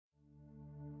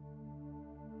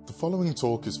The following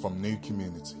talk is from New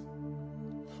Community.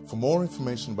 For more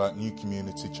information about New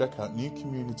Community, check out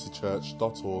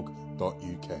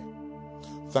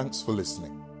newcommunitychurch.org.uk. Thanks for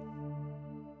listening.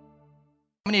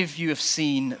 How many of you have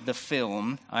seen the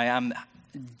film? I am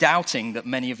doubting that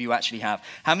many of you actually have.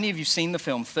 How many of you have seen the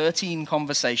film 13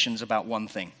 Conversations About One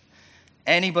Thing?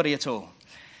 Anybody at all?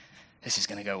 This is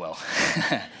going to go well.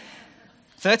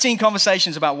 13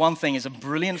 Conversations About One Thing is a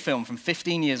brilliant film from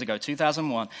 15 years ago,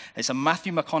 2001. It's a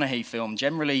Matthew McConaughey film.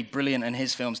 Generally, brilliant and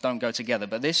his films don't go together,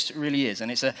 but this really is. And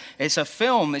it's a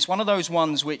film, it's one of those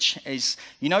ones which is,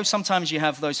 you know, sometimes you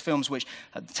have those films which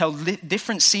tell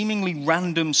different seemingly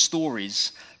random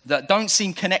stories that don't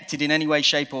seem connected in any way,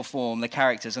 shape, or form, the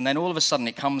characters, and then all of a sudden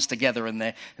it comes together and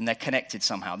they're connected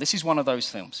somehow. This is one of those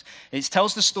films. It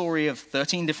tells the story of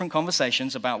 13 different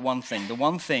conversations about one thing. The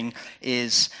one thing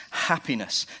is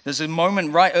happiness. There's a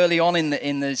moment right early on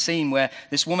in the scene where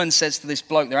this woman says to this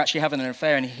bloke, they're actually having an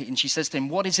affair, and she says to him,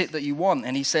 "What is it that you want?"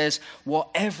 And he says, "What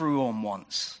everyone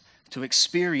wants, to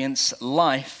experience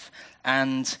life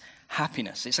and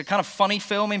happiness." It's a kind of funny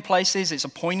film in places. It's a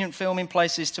poignant film in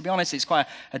places. To be honest, it's quite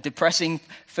a depressing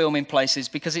film in places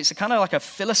because it's a kind of like a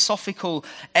philosophical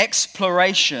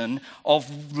exploration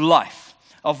of life,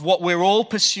 of what we're all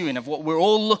pursuing, of what we're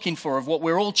all looking for, of what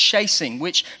we're all chasing,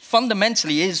 which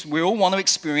fundamentally is we all want to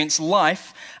experience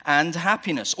life and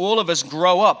happiness. All of us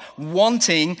grow up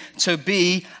wanting to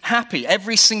be happy.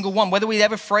 Every single one, whether we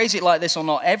ever phrase it like this or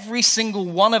not, every single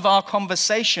one of our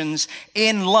conversations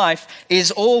in life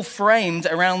is all framed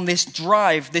around this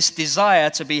drive, this desire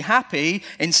to be happy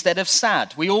instead of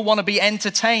sad. We all want to be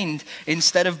entertained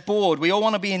instead of bored. We all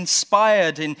want to be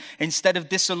inspired instead of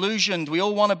disillusioned. We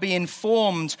all want to be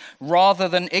informed rather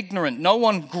than ignorant. No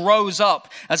one grows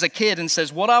up as a kid and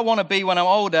says, "What I want to be when I'm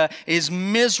older is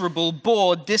miserable,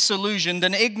 bored, disillusioned,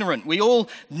 and ignorant."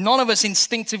 None of us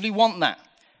instinctively want that.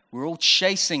 We're all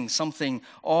chasing something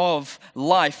of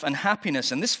life and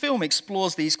happiness. And this film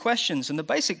explores these questions. And the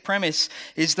basic premise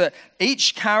is that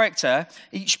each character,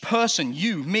 each person,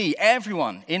 you, me,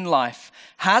 everyone in life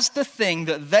has the thing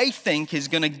that they think is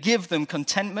going to give them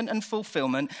contentment and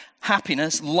fulfillment,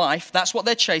 happiness, life. That's what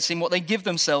they're chasing, what they give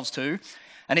themselves to.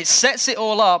 And it sets it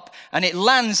all up and it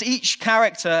lands each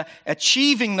character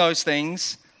achieving those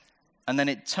things. And then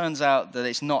it turns out that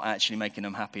it's not actually making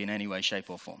them happy in any way, shape,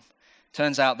 or form.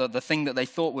 Turns out that the thing that they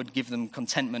thought would give them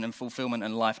contentment and fulfillment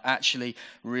in life actually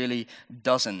really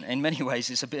doesn't. In many ways,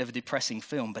 it's a bit of a depressing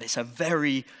film, but it's a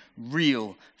very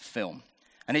real film.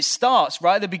 And it starts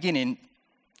right at the beginning.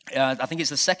 I think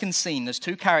it's the second scene. There's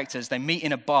two characters. They meet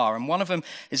in a bar, and one of them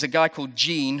is a guy called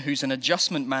Gene, who's an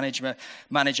adjustment manager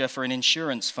for an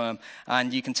insurance firm,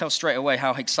 and you can tell straight away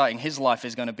how exciting his life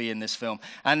is going to be in this film.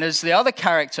 And there's the other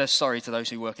character, sorry to those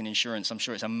who work in insurance, I'm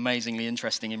sure it's amazingly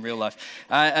interesting in real life.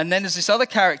 And then there's this other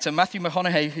character, Matthew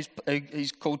McConaughey,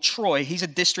 who's called Troy. He's a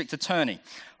district attorney.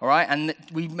 All right, and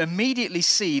we immediately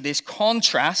see this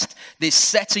contrast, this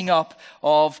setting up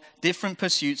of different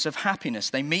pursuits of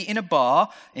happiness. They meet in a bar,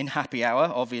 in happy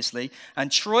hour, obviously,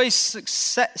 and Troy's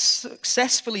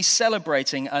successfully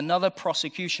celebrating another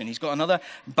prosecution. He's got another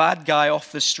bad guy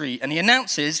off the street, and he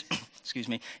announces,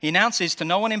 he announces to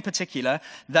no one in particular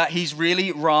that he's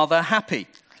really rather happy.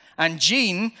 And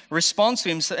Gene responds to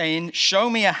him saying, "Show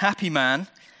me a happy man,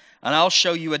 and I'll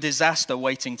show you a disaster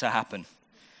waiting to happen."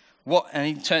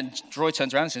 Troy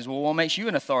turns around and says, "Well, what makes you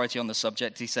an authority on the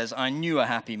subject?" He says, "I knew a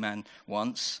happy man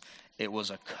once. It was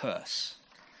a curse."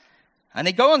 And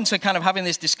they go on to kind of having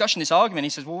this discussion, this argument. He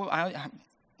says, "Well,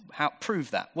 how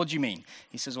prove that? What do you mean?"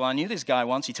 He says, "Well, I knew this guy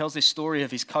once." He tells this story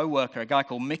of his co-worker, a guy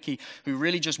called Mickey, who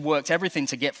really just worked everything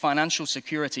to get financial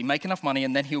security, make enough money,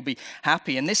 and then he'll be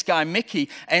happy. And this guy, Mickey,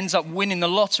 ends up winning the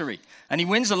lottery. And he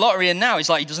wins the lottery, and now he's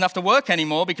like, he doesn't have to work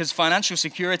anymore because financial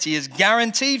security is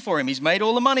guaranteed for him. He's made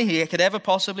all the money he could ever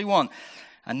possibly want.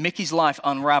 And Mickey's life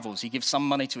unravels. He gives some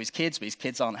money to his kids, but his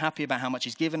kids aren't happy about how much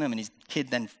he's given them, and his kid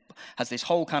then has this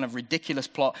whole kind of ridiculous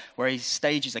plot where he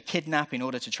stages a kidnap in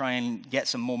order to try and get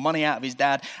some more money out of his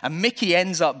dad. And Mickey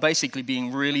ends up basically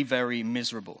being really very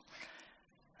miserable.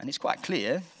 And it's quite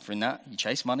clear from that, you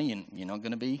chase money and you're not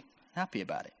going to be happy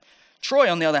about it.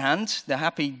 Troy, on the other hand, the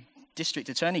happy district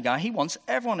attorney guy, he wants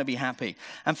everyone to be happy.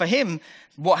 And for him,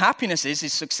 what happiness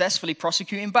is successfully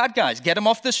prosecuting bad guys. Get them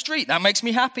off the street. That makes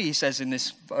me happy, he says in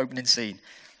this opening scene.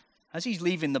 As he's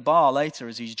leaving the bar later,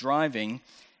 as he's driving,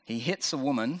 he hits a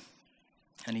woman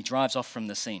and he drives off from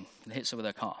the scene. He hits her with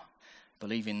a car,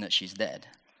 believing that she's dead.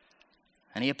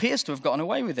 And he appears to have gotten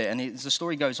away with it. And as the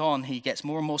story goes on, he gets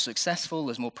more and more successful.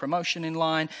 There's more promotion in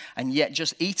line. And yet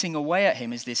just eating away at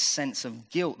him is this sense of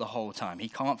guilt the whole time. He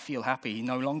can't feel happy. He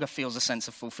no longer feels a sense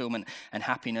of fulfillment and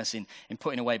happiness in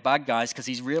putting away bad guys because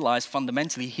he's realized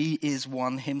fundamentally he is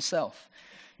one himself.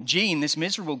 Gene, this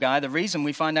miserable guy, the reason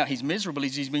we find out he's miserable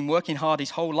is he's been working hard his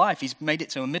whole life. He's made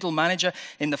it to a middle manager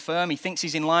in the firm. He thinks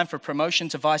he's in line for promotion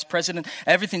to vice president.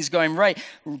 Everything's going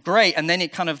great. And then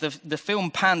it kind of, the film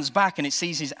pans back and it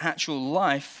sees his actual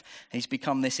life. He's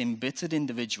become this embittered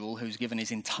individual who's given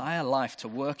his entire life to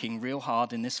working real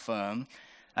hard in this firm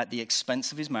at the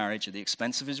expense of his marriage, at the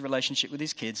expense of his relationship with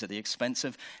his kids, at the expense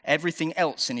of everything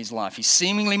else in his life. He's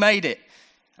seemingly made it.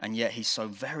 And yet he's so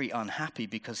very unhappy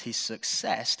because his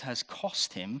success has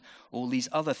cost him all these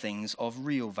other things of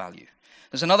real value.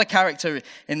 There's another character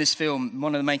in this film,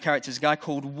 one of the main characters, a guy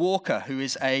called Walker, who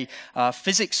is a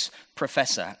physics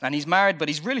professor. And he's married, but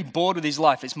he's really bored with his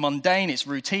life. It's mundane, it's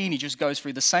routine. He just goes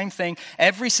through the same thing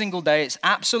every single day. It's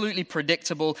absolutely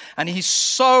predictable. And he's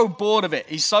so bored of it.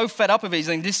 He's so fed up of it. He's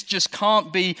saying, this just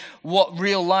can't be what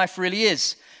real life really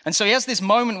is. And so he has this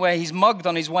moment where he's mugged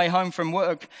on his way home from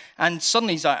work, and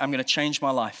suddenly he's like, I'm going to change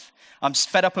my life. I'm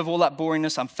fed up of all that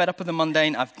boringness. I'm fed up of the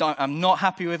mundane. I'm not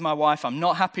happy with my wife. I'm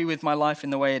not happy with my life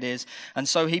in the way it is. And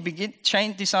so he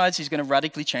decides he's going to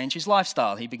radically change his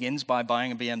lifestyle. He begins by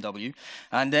buying a BMW,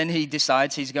 and then he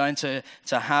decides he's going to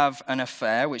have an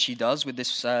affair, which he does with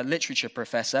this literature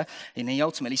professor, and he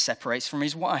ultimately separates from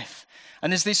his wife.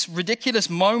 And there's this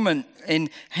ridiculous moment in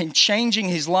him changing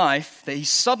his life that he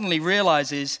suddenly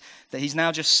realizes that he's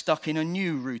now just stuck in a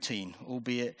new routine,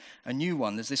 albeit a new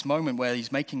one. There's this moment where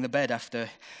he's making the bed after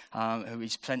he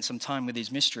spent some time with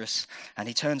his mistress, and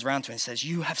he turns around to her and says,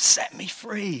 "You have set me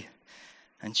free."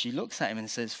 And she looks at him and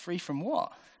says, "Free from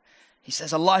what?" He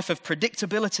says, "A life of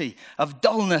predictability, of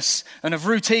dullness, and of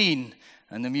routine."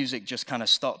 And the music just kind of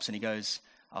stops, and he goes,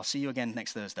 "I'll see you again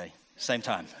next Thursday. Same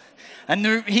time."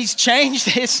 And he's changed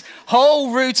his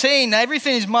whole routine.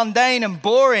 Everything is mundane and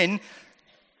boring.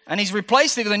 And he's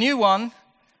replaced it with a new one.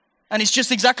 And it's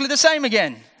just exactly the same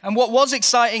again. And what was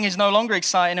exciting is no longer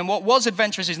exciting. And what was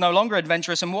adventurous is no longer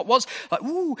adventurous. And what was like,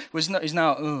 ooh, is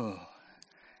now, ooh.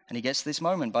 And he gets to this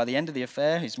moment. By the end of the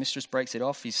affair, his mistress breaks it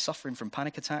off. He's suffering from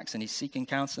panic attacks and he's seeking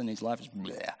counseling. His life is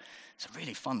bleh. It's a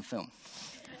really fun film.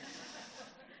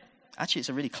 Actually, it's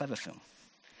a really clever film.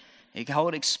 It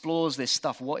explores this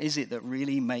stuff. What is it that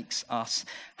really makes us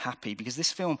happy? Because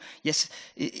this film, yes,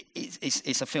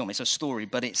 it's a film, it's a story,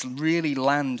 but it's really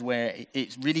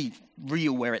it's really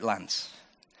real where it lands.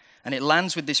 And it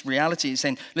lands with this reality. It's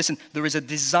saying, listen, there is a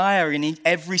desire in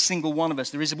every single one of us.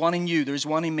 There is one in you, there is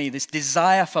one in me. This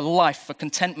desire for life, for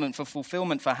contentment, for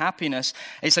fulfillment, for happiness.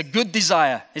 It's a good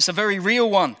desire. It's a very real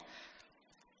one.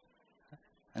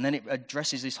 And then it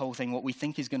addresses this whole thing, what we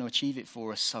think is going to achieve it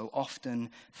for us so often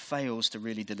fails to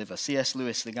really deliver. C.S.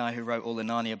 Lewis, the guy who wrote all the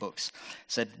Narnia books,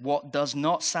 said, "What does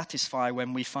not satisfy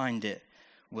when we find it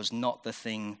was not the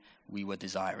thing we were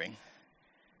desiring."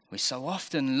 We're so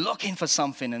often looking for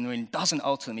something and it doesn't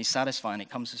ultimately satisfy, and it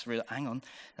comes to this real, hang on,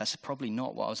 that's probably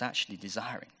not what I was actually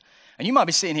desiring. And you might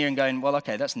be sitting here and going, well,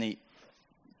 okay, that's neat.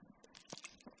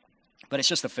 But it's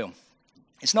just a film.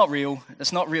 It's not real.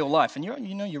 It's not real life. And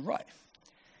you're right.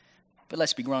 But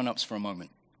let's be grown-ups for a moment.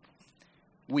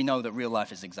 We know that real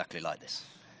life is exactly like this.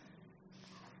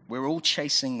 We're all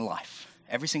chasing life,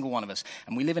 every single one of us.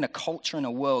 And we live in a culture and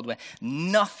a world where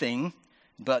nothing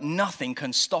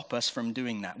can stop us from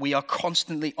doing that. We are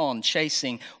constantly on,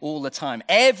 chasing all the time.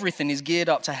 Everything is geared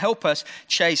up to help us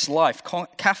chase life.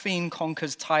 Caffeine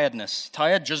conquers tiredness.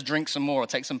 Tired? Just drink some more or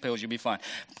take some pills, you'll be fine.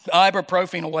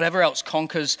 Ibuprofen or whatever else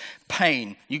conquers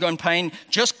pain. You go in pain,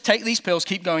 just take these pills,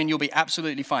 keep going, you'll be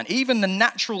absolutely fine. Even the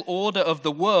natural order of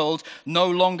the world no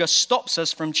longer stops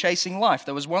us from chasing life.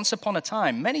 There was once upon a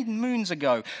time, many moons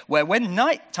ago, where when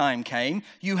nighttime came,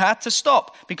 you had to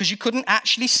stop because you couldn't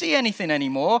actually see anything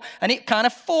anymore. And it kind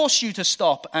of forced you to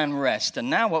stop and rest. And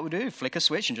now what we do, flick a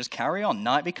switch and just carry on.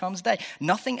 Night becomes day.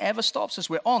 Nothing ever stops us.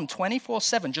 We're on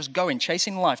 24/7, just going,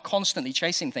 chasing life, constantly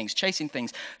chasing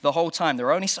things the whole time. There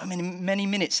are only so many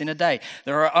minutes in a day.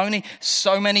 There are only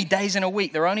so many days in a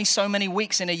week. There are only so many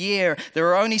weeks in a year. There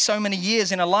are only so many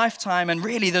years in a lifetime. And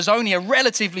really, there's only a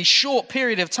relatively short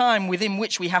period of time within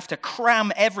which we have to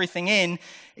cram everything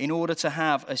in order to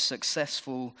have a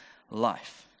successful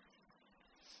life.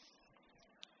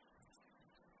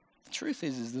 The truth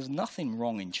is there's nothing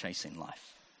wrong in chasing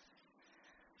life.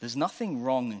 There's nothing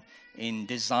wrong in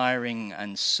desiring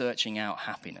and searching out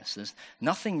happiness. There's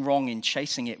nothing wrong in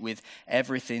chasing it with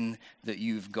everything that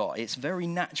you've got. It's very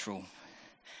natural.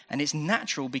 And it's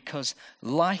natural because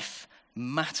life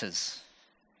matters.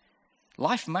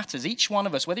 Life matters. Each one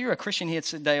of us, whether you're a Christian here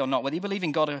today or not, whether you believe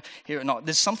in God here or not,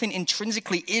 there's something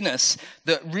intrinsically in us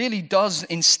that really does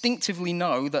instinctively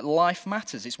know that life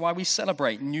matters. It's why we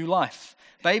celebrate new life.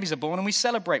 Babies are born and we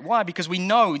celebrate. Why? Because we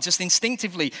know just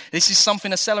instinctively this is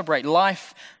something to celebrate.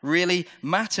 Life really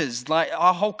matters. Like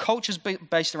our whole culture's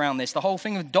based around this. The whole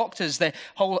thing with doctors, their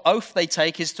whole oath they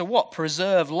take is to what?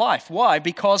 Preserve life. Why?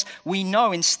 Because we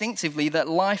know instinctively that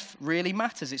life really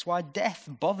matters. It's why death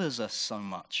bothers us so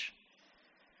much.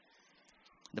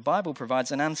 The Bible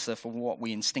provides an answer for what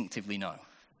we instinctively know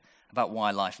about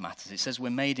why life matters. It says we're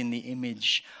made in the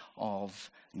image of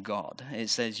God. It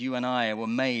says you and I were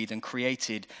made and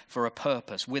created for a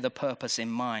purpose, with a purpose in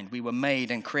mind. We were made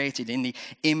and created in the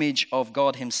image of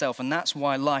God himself, and that's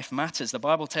why life matters. The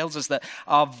Bible tells us that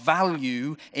our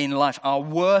value in life, our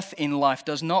worth in life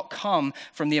does not come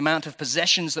from the amount of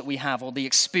possessions that we have or the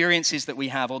experiences that we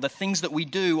have or the things that we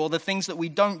do or the things that we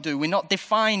don't do. We're not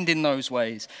defined in those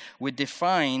ways. We're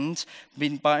defined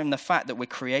by the fact that we're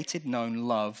created, known,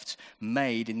 loved,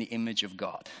 made in the image of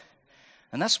God.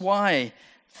 And that's why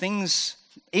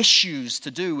issues to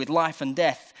do with life and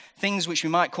death, things which we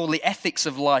might call the ethics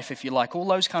of life, if you like, all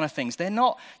those kind of things, they're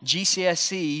not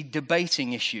GCSE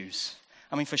debating issues.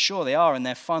 I mean, for sure they are, and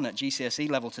they're fun at GCSE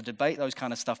level to debate those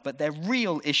kind of stuff, but they're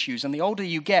real issues. And the older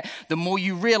you get, the more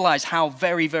you realize how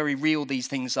very, very real these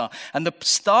things are. And the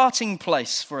starting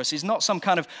place for us is not some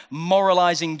kind of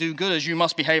moralizing do-gooders, you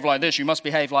must behave like this, you must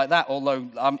behave like that.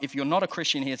 Although, if you're not a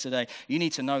Christian here today, you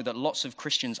need to know that lots of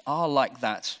Christians are like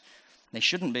that. They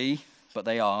shouldn't be, but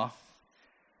they are.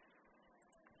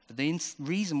 But the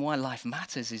reason why life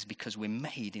matters is because we're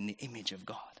made in the image of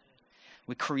God.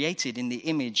 We're created in the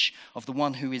image of the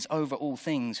one who is over all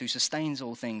things, who sustains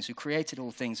all things, who created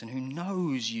all things, and who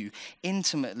knows you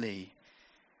intimately.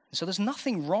 And so there's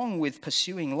nothing wrong with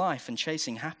pursuing life and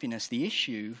chasing happiness. The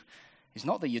issue is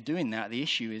not that you're doing that. The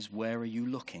issue is, where are you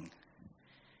looking?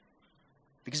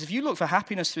 Because if you look for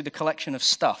happiness through the collection of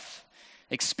stuff,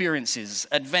 experiences,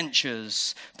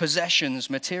 adventures, possessions,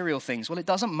 material things, well, it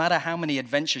doesn't matter how many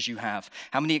adventures you have,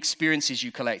 how many experiences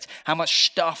you collect, how much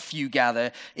stuff you gather,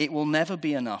 it will never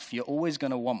be enough. You're always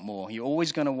going to want more. You're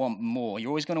always going to want more. You're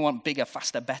always going to want bigger,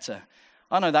 faster, better.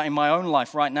 I know that in my own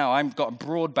life right now. I've got a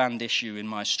broadband issue in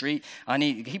my street. I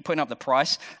need to keep putting up the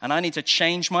price, and I need to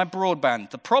change my broadband.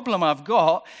 The problem I've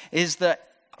got is that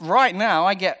right now,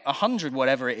 I get 100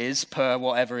 whatever it is per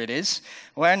whatever it is,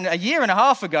 when a year and a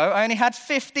half ago, I only had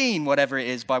 15 whatever it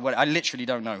is by what I literally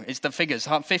don't know. It's the figures,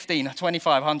 15,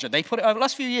 2,500. They put it over the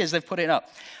last few years, they've put it up.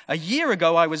 A year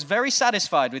ago, I was very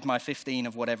satisfied with my 15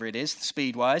 of whatever it is,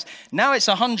 speed-wise. Now it's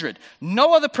 100.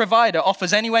 No other provider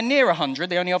offers anywhere near 100.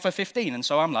 They only offer 15. And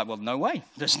so I'm like, well, no way.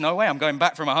 There's no way. I'm going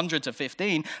back from 100 to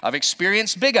 15. I've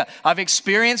experienced bigger. I've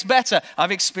experienced better.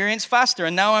 I've experienced faster.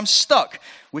 And now I'm stuck,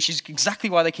 which is exactly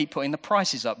why they keep putting the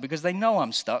prices up, because they know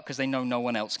I'm stuck, because they know no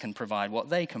one else can provide what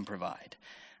they can provide.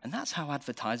 And that's how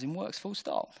advertising works, full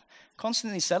stop.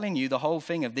 Constantly selling you the whole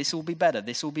thing of this will be better,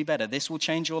 this will be better, this will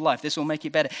change your life, this will make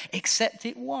it better, except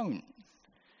it won't.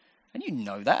 And you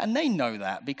know that, and they know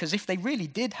that, because if they really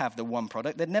did have the one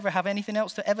product, they'd never have anything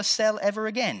else to ever sell ever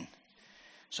again.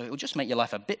 So it'll just make your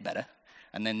life a bit better,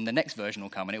 and then the next version will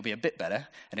come, and it'll be a bit better,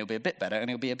 and it'll be a bit better, and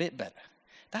it'll be a bit better.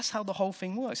 That's how the whole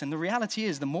thing works. And the reality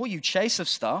is, the more you chase of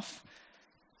stuff,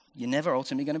 you're never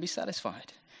ultimately going to be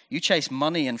satisfied. You chase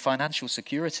money and financial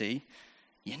security,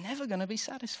 you're never going to be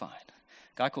satisfied.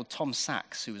 A guy called Tom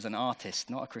Sachs, who was an artist,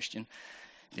 not a Christian,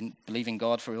 didn't believe in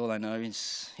God for all I know, he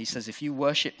says, if you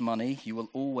worship money, you will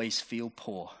always feel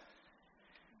poor.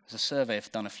 There's a survey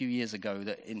I've done a few years ago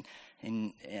that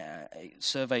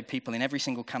surveyed people in every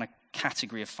single kind of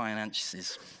category of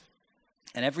finances.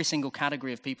 And every single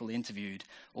category of people interviewed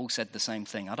all said the same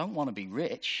thing. I don't want to be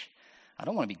rich. I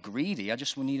don't want to be greedy. I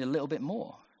just need a little bit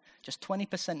more. Just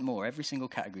 20% more, every single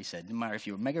category said. No matter if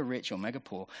you're mega rich or mega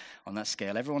poor on that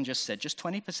scale, everyone just said just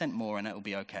 20% more and it'll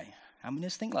be okay. How many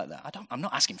of us think like that? I'm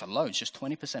not asking for loads, just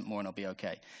 20% more and it'll be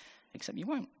okay. Except you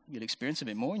won't. You'll experience a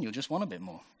bit more and you'll just want a bit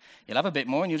more. You'll have a bit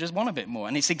more and you'll just want a bit more.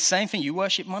 And it's the same thing. You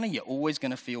worship money, you're always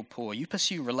going to feel poor. You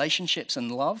pursue relationships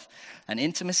and love and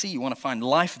intimacy. You want to find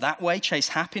life that way, chase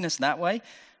happiness that way.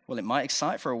 Well, it might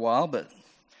excite for a while, but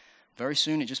very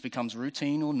soon it just becomes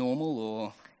routine or normal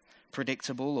or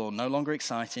predictable or no longer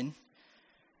exciting.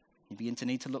 You begin to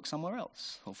need to look somewhere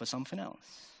else or for something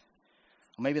else.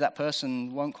 Or maybe that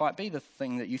person won't quite be the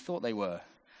thing that you thought they were.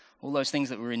 All those things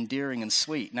that were endearing and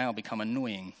sweet now become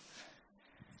annoying.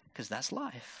 Because that's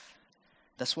life.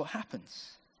 That's what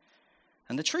happens.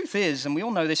 And the truth is, and we all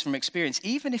know this from experience,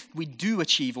 even if we do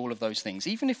achieve all of those things,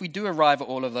 even if we do arrive at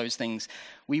all of those things,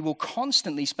 we will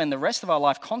constantly spend the rest of our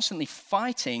life constantly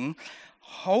fighting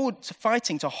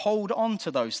fighting to hold on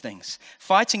to those things,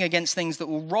 fighting against things that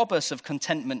will rob us of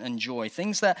contentment and joy,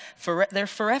 things that there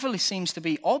forever seems to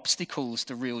be obstacles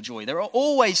to real joy. There are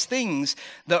always things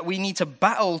that we need to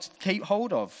battle to keep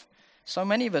hold of. So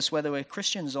many of us, whether we're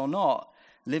Christians or not,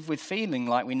 live with feeling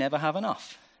like we never have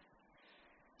enough.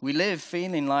 We live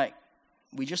feeling like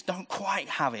we just don't quite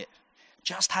have it.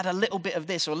 Just had a little bit of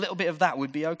this or a little bit of that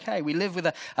would be okay. We live with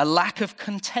a lack of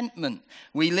contentment.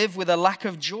 We live with a lack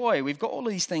of joy. We've got all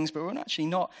these things, but we're actually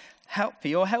not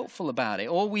happy or helpful about it.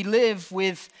 Or we live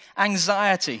with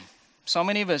anxiety. So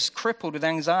many of us crippled with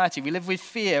anxiety. We live with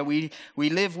fear. We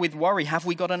live with worry. Have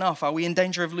we got enough? Are we in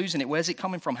danger of losing it? Where's it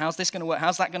coming from? How's this going to work?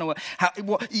 How's that going to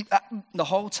work? The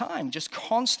whole time, just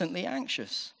constantly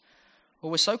anxious.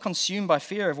 Or we're so consumed by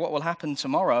fear of what will happen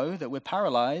tomorrow that we're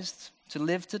paralyzed to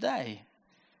live today.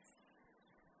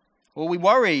 Or we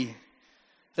worry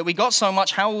that we got so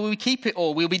much, how will we keep it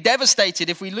all? We'll be devastated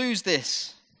if we lose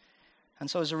this.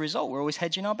 And so as a result, we're always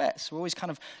hedging our bets. We're always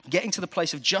kind of getting to the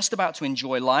place of just about to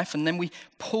enjoy life, and then we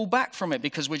pull back from it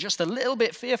because we're just a little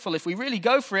bit fearful. If we really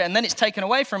go for it and then it's taken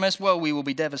away from us, well, we will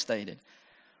be devastated.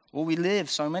 Or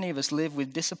so many of us live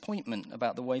with disappointment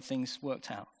about the way things worked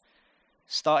out.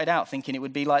 Started out thinking it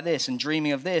would be like this and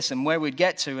dreaming of this and where we'd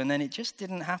get to, and then it just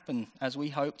didn't happen as we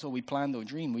hoped or we planned or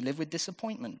dreamed. We live with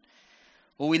disappointment.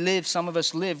 Or some of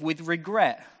us live with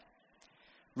regret.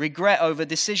 Regret over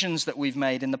decisions that we've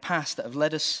made in the past that have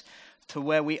led us to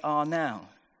where we are now.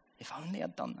 If only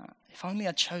I'd done that. If only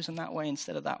I'd chosen that way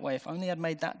instead of that way. If only I'd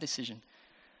made that decision.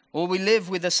 Or we live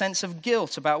with a sense of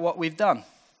guilt about what we've done.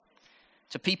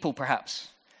 To people, perhaps,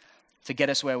 to get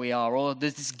us where we are. Or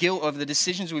this guilt over the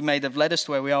decisions we've made that have led us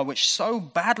to where we are, which so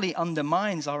badly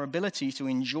undermines our ability to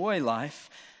enjoy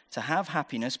life, to have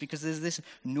happiness, because there's this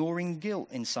gnawing guilt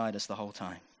inside us the whole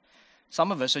time.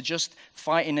 Some of us are just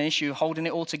fighting an issue, holding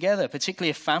it all together, particularly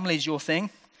if family's your thing.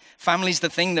 Family's the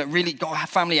thing that really,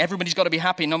 family, everybody's got to be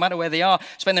happy no matter where they are.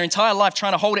 Spend their entire life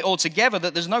trying to hold it all together,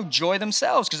 that there's no joy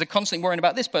themselves because they're constantly worrying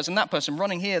about this person, that person,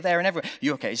 running here, there, and everywhere.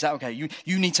 You okay? Is that okay?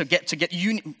 You need to get.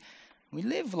 We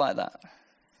live like that.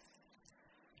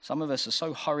 Some of us are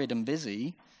so hurried and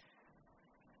busy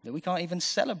that we can't even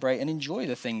celebrate and enjoy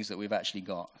the things that we've actually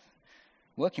got.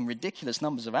 Working ridiculous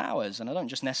numbers of hours, and I don't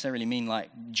just necessarily mean like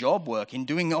job work, in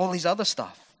doing all these other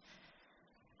stuff.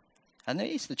 And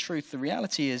it's the truth. The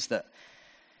reality is that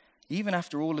even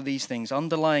after all of these things,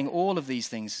 underlying all of these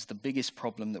things is the biggest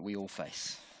problem that we all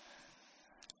face.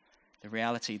 The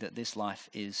reality that this life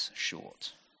is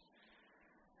short.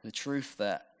 The truth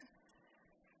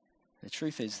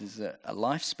is that a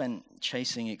life spent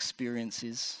chasing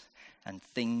experiences and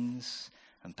things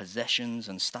and possessions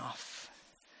and stuff,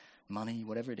 money,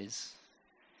 whatever it is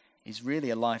really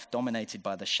a life dominated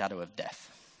by the shadow of death.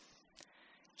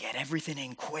 Get everything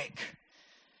in quick,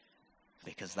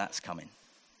 because that's coming.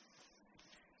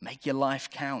 Make your life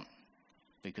count,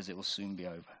 because it will soon be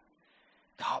over.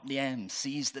 Carpe diem,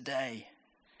 seize the day.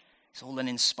 It's all an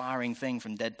inspiring thing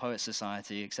from Dead Poets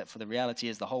Society, except for the reality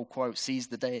is the whole quote, seize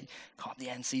the day, carpe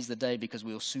diem, seize the day, because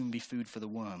we'll soon be food for the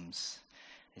worms,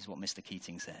 is what Mr.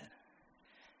 Keating said.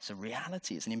 It's a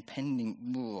reality. It's an impending,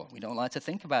 we don't like to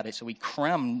think about it, so we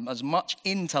cram as much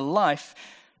into life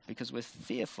because we're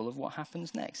fearful of what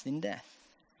happens next in death.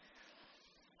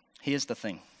 Here's the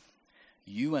thing.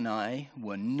 You and I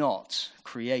were not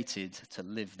created to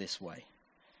live this way.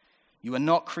 You are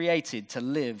not created to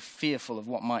live fearful of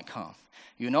what might come.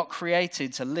 You're not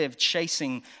created to live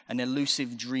chasing an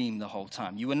elusive dream the whole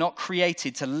time. You were not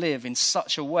created to live in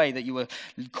such a way that you were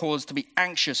caused to be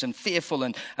anxious and fearful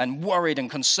and worried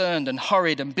and concerned and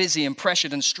hurried and busy and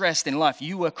pressured and stressed in life.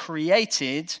 You were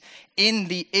created in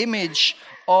the image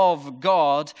of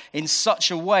God in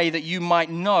such a way that you might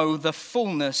know the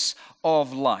fullness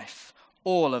of life,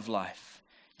 all of life.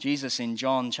 Jesus in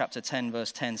John chapter 10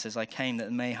 verse 10 says, I came that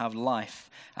they may have life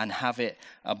and have it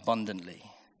abundantly.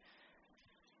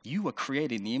 You were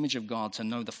created in the image of God to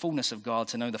know the fullness of God,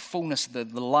 to know the fullness of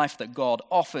the life that God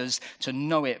offers, to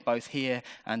know it both here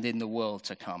and in the world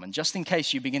to come. And just in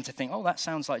case you begin to think, oh, that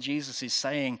sounds like Jesus is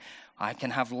saying, I can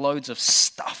have loads of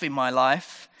stuff in my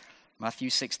life.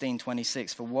 Matthew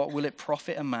 16:26, for what will it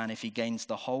profit a man if he gains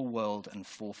the whole world and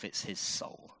forfeits his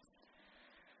soul?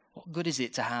 What good is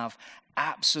it to have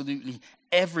absolutely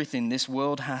everything this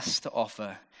world has to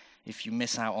offer if you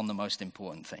miss out on the most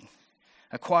important thing?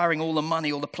 Acquiring all the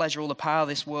money, all the pleasure, all the power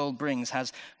this world brings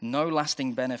has no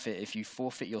lasting benefit if you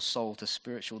forfeit your soul to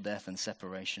spiritual death and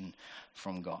separation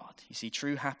from God. You see,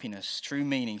 true happiness, true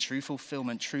meaning, true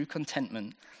fulfillment, true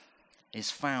contentment is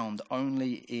found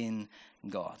only in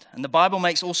God. And the Bible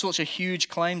makes all sorts of huge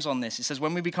claims on this. It says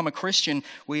when we become a Christian,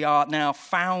 we are now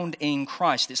found in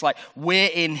Christ. It's like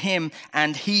we're in him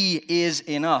and he is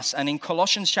in us. And in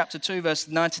Colossians chapter 2, verse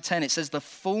 9 to 10, it says the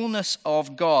fullness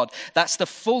of God. That's the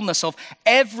fullness of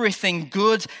everything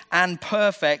good and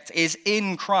perfect is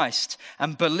in Christ.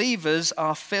 And believers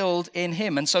are filled in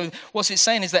him. And so what it's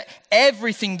saying is that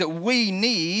everything that we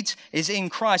need is in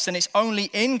Christ. And it's only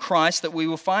in Christ that we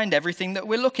will find everything that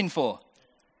we're looking for.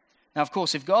 Now, of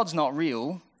course, if God's not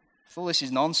real, if all this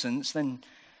is nonsense, then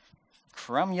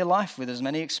cram your life with as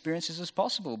many experiences as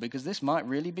possible, because this might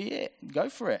really be it. Go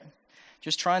for it.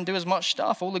 Just try and do as much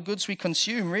stuff. All the goods we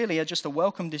consume really are just a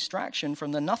welcome distraction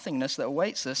from the nothingness that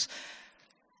awaits us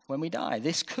when we die.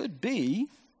 This could be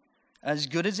as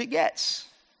good as it gets.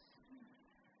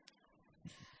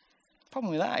 The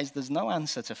problem with that is there's no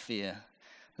answer to fear.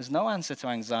 There's no answer to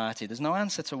anxiety. There's no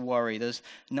answer to worry. There's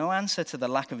no answer to the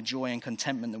lack of joy and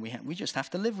contentment that we have. We just have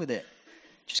to live with it.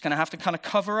 Just going to have to kind of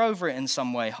cover over it in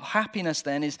some way. Happiness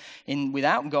then is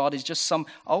without God is just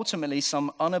ultimately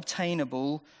some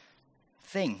unobtainable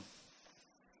thing.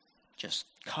 Just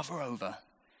cover over.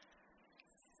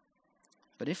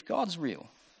 But if God's real,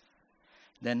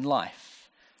 then life,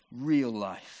 real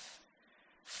life,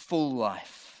 full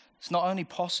life, it's not only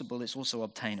possible, it's also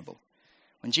obtainable.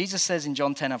 When Jesus says in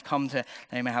John 10, I've come that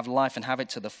they may have life and have it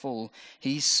to the full,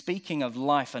 he's speaking of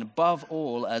life and above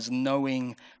all as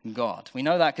knowing God. We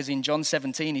know that because in John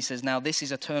 17, he says, now this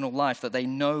is eternal life, that they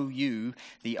know you,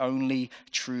 the only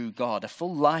true God. A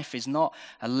full life is not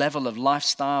a level of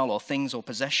lifestyle or things or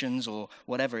possessions or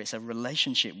whatever. It's a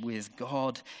relationship with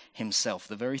God himself,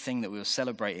 the very thing that we were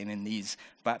celebrating in these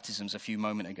baptisms a few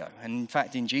moments ago. And in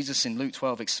fact, in Jesus in Luke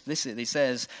 12 explicitly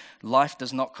says, life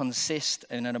does not consist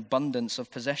in an abundance of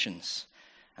possessions.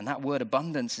 And that word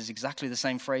abundance is exactly the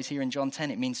same phrase here in John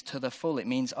 10. It means to the full. It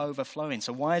means overflowing.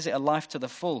 So why is it a life to the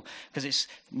full? Because it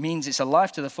means it's a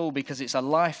life to the full because it's a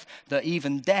life that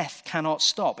even death cannot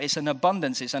stop. It's an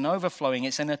abundance. It's an overflowing.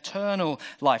 It's an eternal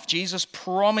life. Jesus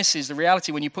promises the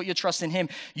reality when you put your trust in him,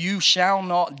 you shall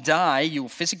not die. You will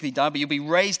physically die, but you'll be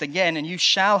raised again and you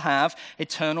shall have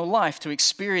eternal life to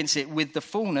experience it with the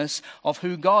fullness of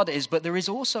who God is. But there is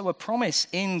also a promise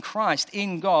in Christ,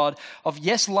 in God, of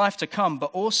yes, life to come, but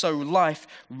also life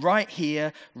right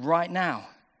here, right now.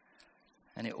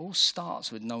 And it all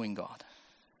starts with knowing God.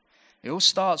 It all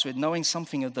starts with knowing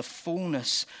something of the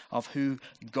fullness of who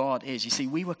God is. You see,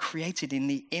 we were created in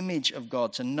the image of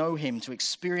God to know him, to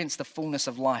experience the fullness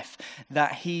of life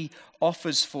that he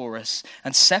offers for us.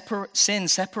 And sin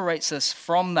separates us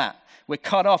from that. We're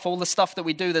cut off. All the stuff that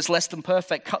we do that's less than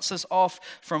perfect cuts us off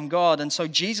from God. And so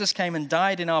Jesus came and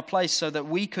died in our place so that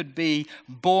we could be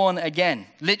born again.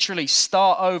 Literally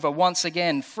start over once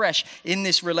again, fresh in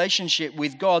this relationship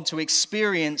with God to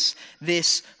experience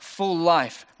this full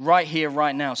life right here,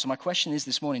 right now. So my question is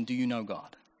this morning, do you know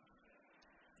God?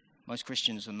 Most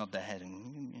Christians will nod their head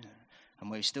and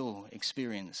we still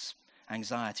experience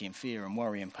anxiety and fear and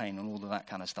worry and pain and all of that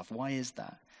kind of stuff. Why is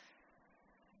that?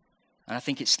 And I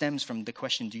think it stems from the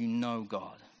question, do you know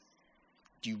God?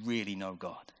 Do you really know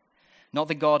God? Not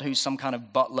the God who's some kind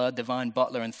of butler, divine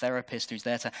butler and therapist who's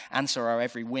there to answer our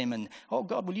every whim and, oh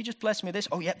God, will you just bless me with this?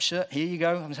 Oh, yep, sure, here you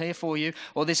go, I'm here for you.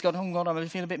 Or this God, oh God, I'm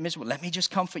feeling a bit miserable. Let me just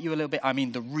comfort you a little bit. I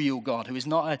mean the real God who is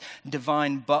not a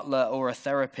divine butler or a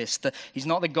therapist. He's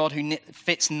not the God who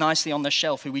fits nicely on the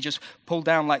shelf, who we just pull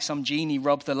down like some genie,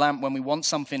 rub the lamp when we want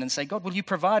something and say, God, will you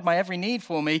provide my every need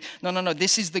for me? No.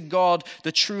 This is the God,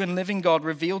 the true and living God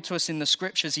revealed to us in the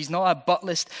scriptures. He's not a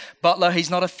butler. He's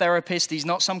not a therapist. He's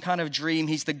not some kind of dream.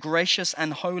 He's the gracious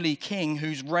and holy King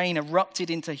whose reign erupted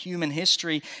into human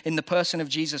history in the person of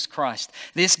Jesus Christ.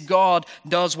 This God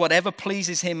does whatever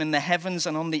pleases him in the heavens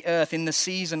and on the earth, in the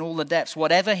seas and all the depths.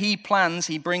 Whatever he plans,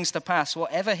 he brings to pass.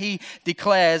 Whatever he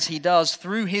declares, he does.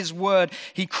 Through his word,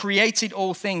 he created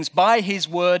all things. By his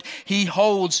word, he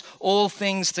holds all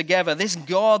things together. This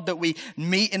God that we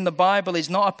meet in the Bible is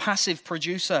not a passive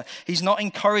producer. He's not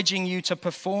encouraging you to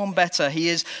perform better. He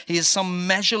is some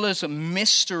measureless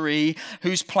mystery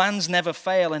whose plans never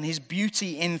fail, and his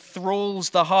beauty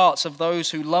enthralls the hearts of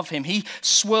those who love him. He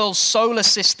swirls solar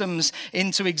systems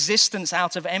into existence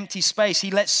out of empty space.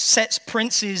 He sets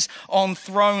princes on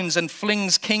thrones and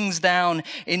flings kings down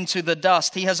into the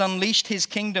dust. He has unleashed his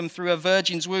kingdom through a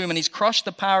virgin's womb, and he's crushed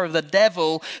the power of the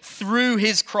devil through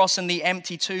his cross and the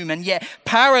empty tomb. And yet,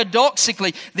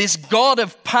 paradoxically, this God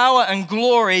of power and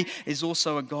glory, is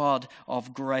also a God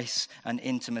of grace and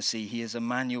intimacy. He is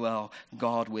Emmanuel,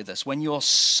 God with us. When your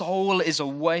soul is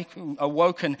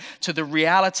awoken to the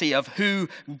reality of who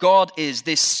God is,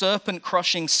 this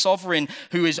serpent-crushing sovereign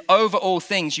who is over all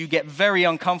things, you get very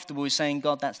uncomfortable with saying,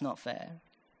 God, that's not fair.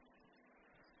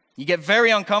 You get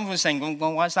very uncomfortable saying,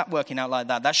 well, why is that working out like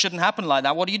that? That shouldn't happen like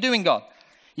that. What are you doing, God?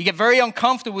 You get very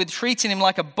uncomfortable with treating him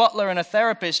like a butler and a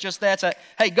therapist, just there to,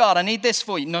 hey, God, I need this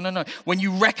for you. No. When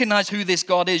you recognize who this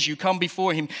God is, you come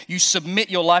before him, you submit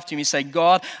your life to him, you say,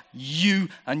 God, you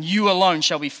and you alone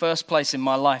shall be first place in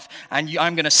my life. And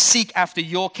I'm going to seek after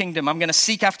your kingdom. I'm going to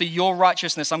seek after your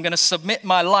righteousness. I'm going to submit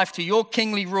my life to your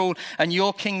kingly rule and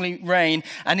your kingly reign.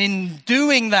 And in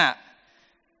doing that,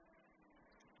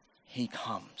 he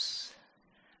comes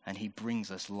and he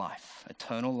brings us life,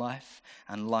 eternal life,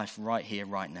 and life right here,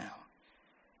 right now.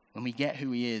 When we get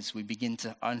who he is, we begin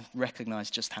to recognize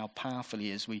just how powerful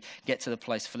he is. We get to the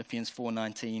place, Philippians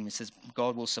 4:19, it says,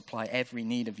 God will supply every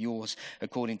need of yours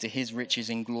according to his riches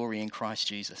in glory in Christ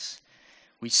Jesus.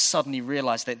 We suddenly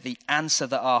realize that the answer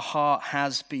that our heart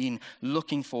has been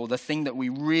looking for, the thing that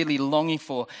we're really longing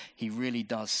for, he really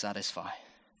does satisfy.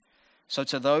 So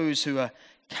to those who are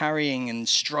carrying and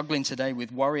struggling today with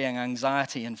worrying,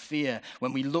 anxiety, and fear,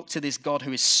 when we look to this God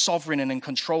who is sovereign and in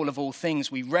control of all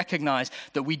things, we recognize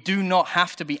that we do not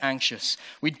have to be anxious.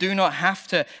 We do not have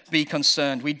to be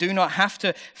concerned. We do not have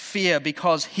to fear,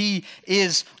 because he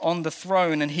is on the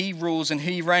throne and he rules and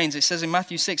he reigns. It says in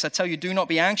Matthew 6, I tell you, do not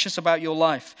be anxious about your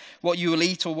life, what you will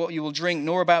eat or what you will drink,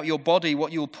 nor about your body,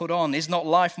 what you will put on. Is not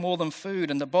life more than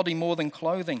food, and the body more than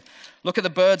clothing? Look at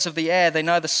the birds of the air. They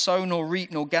neither sow nor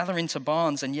reap nor gather into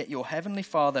barns, and yet your heavenly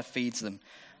Father feeds them.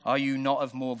 Are you not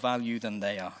of more value than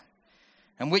they are?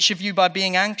 And which of you, by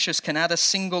being anxious, can add a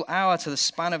single hour to the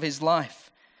span of his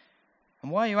life?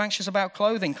 And why are you anxious about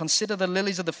clothing? Consider the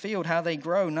lilies of the field, how they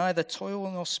grow, neither toil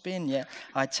nor spin. Yet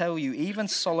I tell you, even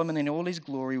Solomon in all his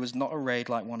glory was not arrayed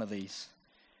like one of these.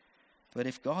 But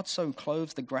if God so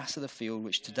clothes the grass of the field,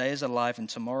 which today is alive and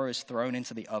tomorrow is thrown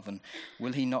into the oven,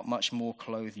 will he not much more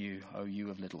clothe you, O you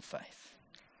of little faith?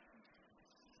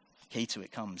 Key to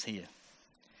it comes here.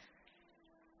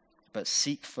 But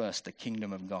seek first the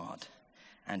kingdom of God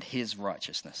and his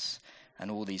righteousness,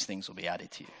 and all these things will be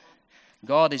added to you.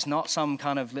 God is not some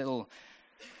kind of little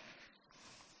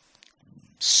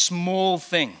small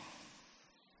thing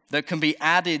that can be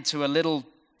added to a little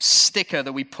sticker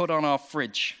that we put on our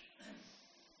fridge.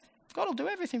 God will do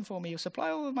everything for me. He'll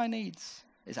supply all of my needs.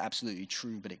 It's absolutely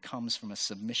true, but it comes from a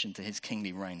submission to his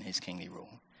kingly reign, his kingly rule.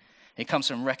 It comes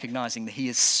from recognizing that he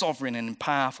is sovereign and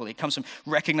powerful. It comes from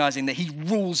recognizing that he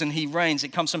rules and he reigns.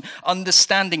 It comes from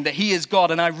understanding that he is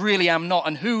God and I really am not.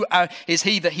 And who is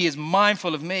he that he is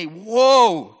mindful of me?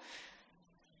 Whoa!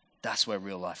 That's where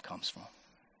real life comes from.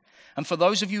 And for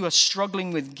those of you who are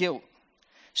struggling with guilt,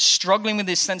 struggling with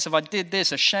this sense of I did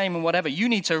this, a shame and whatever, you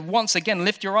need to once again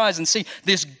lift your eyes and see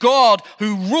this God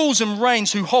who rules and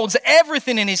reigns, who holds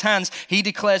everything in his hands. He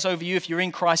declares over you, if you're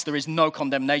in Christ, there is no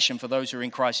condemnation for those who are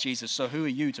in Christ Jesus. So who are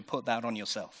you to put that on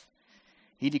yourself?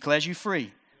 He declares you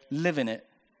free. Live in it.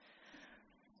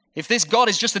 If this God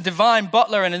is just a divine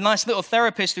butler and a nice little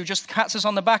therapist who just pats us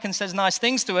on the back and says nice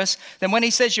things to us, then when he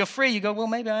says you're free, you go, well,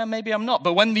 maybe I am, maybe I'm not.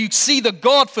 But when you see the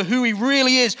God for who he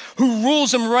really is, who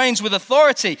rules and reigns with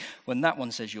authority, when that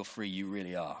one says you're free, you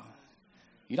really are.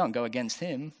 You don't go against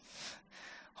him.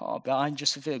 Oh, but I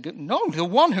just feel good. No, the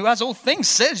one who has all things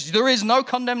says there is no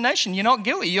condemnation. You're not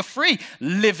guilty. You're free.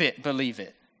 Live it. Believe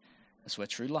it. That's where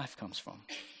true life comes from.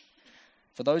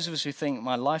 For those of us who think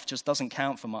my life just doesn't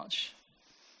count for much,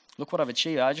 look what I've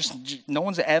achieved. No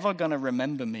one's ever going to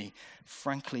remember me.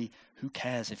 Frankly, who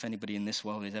cares if anybody in this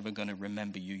world is ever going to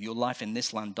remember you? Your life in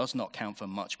this land does not count for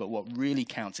much, but what really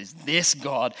counts is this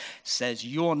God says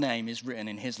your name is written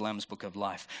in his Lamb's book of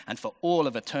life. And for all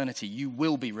of eternity, you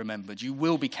will be remembered. You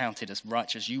will be counted as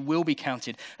righteous. You will be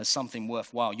counted as something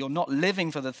worthwhile. You're not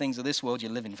living for the things of this world.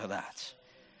 You're living for that.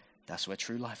 That's where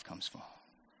true life comes from.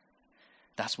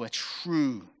 That's where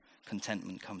true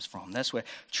contentment comes from. That's where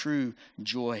true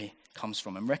joy comes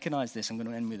from. And recognize this, I'm going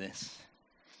to end with this.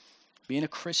 Being a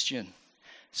Christian,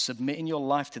 submitting your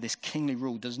life to this kingly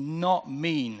rule does not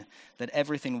mean that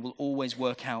everything will always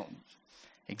work out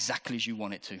exactly as you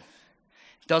want it to.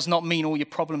 Does not mean all your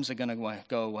problems are going to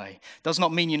go away. Does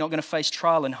not mean you're not going to face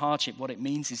trial and hardship. What it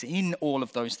means is in all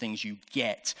of those things you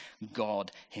get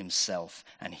God himself,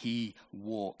 and he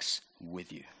walks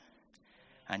with you.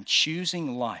 And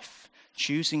choosing life,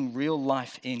 choosing real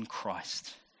life in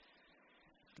Christ,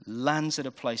 lands at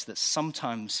a place that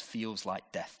sometimes feels like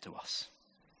death to us.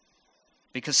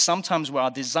 Because sometimes where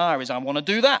our desire is, I want to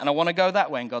do that and I want to go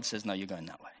that way. And God says, no, you're going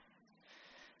that way.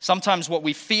 Sometimes what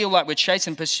we feel like we're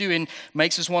chasing, pursuing,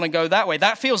 makes us want to go that way.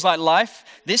 That feels like life.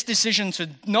 This decision to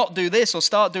not do this or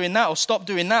start doing that or stop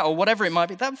doing that or whatever it might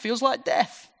be, that feels like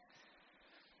death.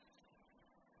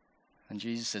 And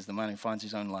Jesus says the man who finds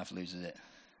his own life loses it.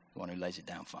 The one who lays it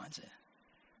down finds it.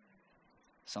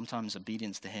 Sometimes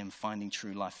obedience to him, finding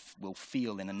true life, will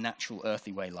feel in a natural,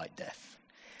 earthly way like death.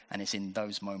 And it's in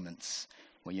those moments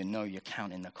where you know you're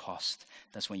counting the cost.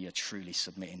 That's when you're truly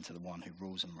submitting to the one who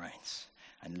rules and reigns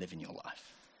and living your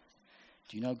life.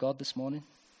 Do you know God this morning?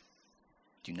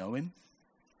 Do you know him?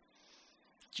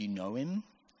 Do you know him?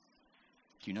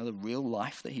 Do you know the real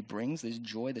life that he brings, this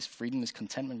joy, this freedom, this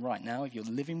contentment right now? If you're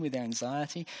living with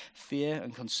anxiety, fear,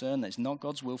 and concern that it's not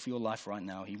God's will for your life right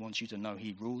now, he wants you to know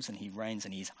he rules and he reigns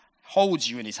and he holds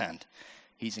you in his hand.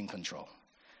 He's in control.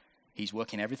 He's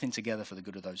working everything together for the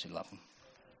good of those who love him.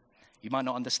 You might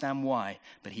not understand why,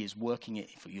 but he is working it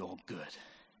for your good.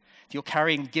 If you're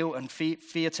carrying guilt and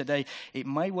fear today, it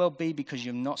may well be because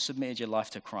you've not submitted your life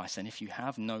to Christ. And if you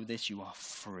have, know this, you are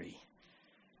free.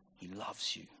 He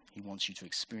loves you. He wants you to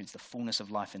experience the fullness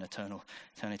of life in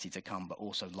eternity to come, but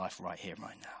also life right here,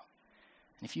 right now.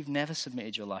 And if you've never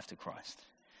submitted your life to Christ,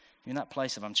 you're in that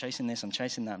place of I'm chasing this, I'm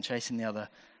chasing that, I'm chasing the other.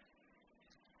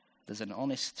 There's an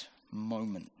honest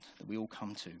moment that we all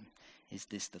come to. Is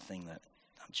this the thing that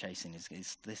I'm chasing? Is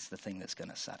this the thing that's going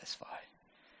to satisfy?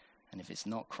 And if it's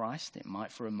not Christ, it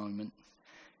might for a moment,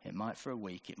 it might for a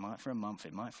week, it might for a month,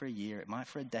 it might for a year, it might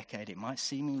for a decade, it might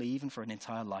seemingly even for an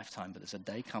entire lifetime, but there's a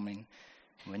day coming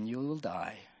when you will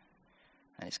die,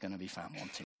 and it's going to be found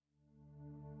wanting.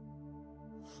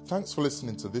 Thanks for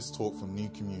listening to this talk from New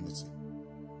Community.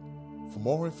 For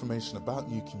more information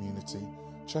about New Community,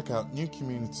 check out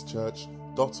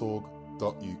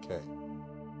newcommunitychurch.org.uk.